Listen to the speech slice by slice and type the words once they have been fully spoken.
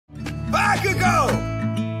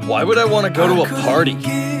Bakugo! Why would I want to go to a party?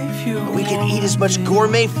 We can eat as much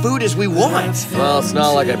gourmet food as we want. Well, it's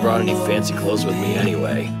not like I brought any fancy clothes with me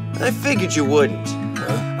anyway. I figured you wouldn't.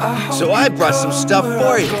 So I brought some stuff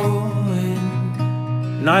for you.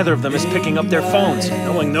 Neither of them is picking up their phones.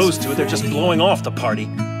 Knowing those two, they're just blowing off the party.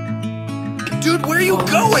 Dude, where are you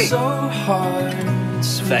going?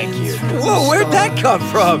 Thank you. Whoa, where'd that come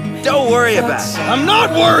from? Don't worry about it. I'm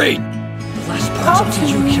not worried! The last part's up to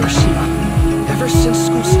you, Kirishima. Ever since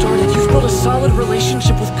school started, you've built a solid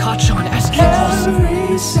relationship with Kacchan, as he calls it.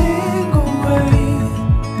 Every single way,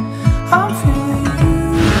 I'm feeling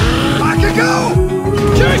Bakugo!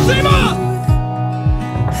 Kiribaku!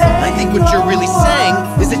 I think what you're really saying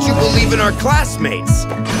is that you believe in our classmates.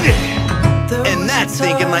 And that's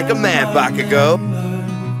thinking like a man, Bakugo.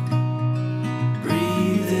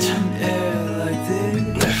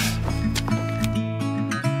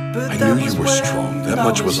 I knew you were strong, that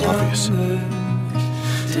much was obvious.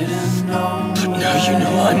 But now you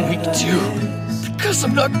know I'm weak too. Because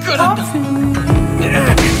I'm not good enough.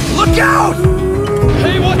 Look out!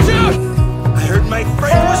 Hey, watch out! I heard my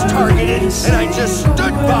friend was targeted, and I just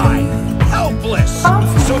stood by, helpless.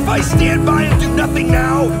 So if I stand by and do nothing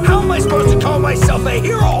now, how am I supposed to call myself a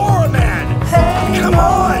hero or a man? Come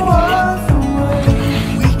on!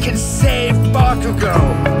 We can save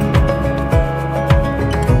Bakugo!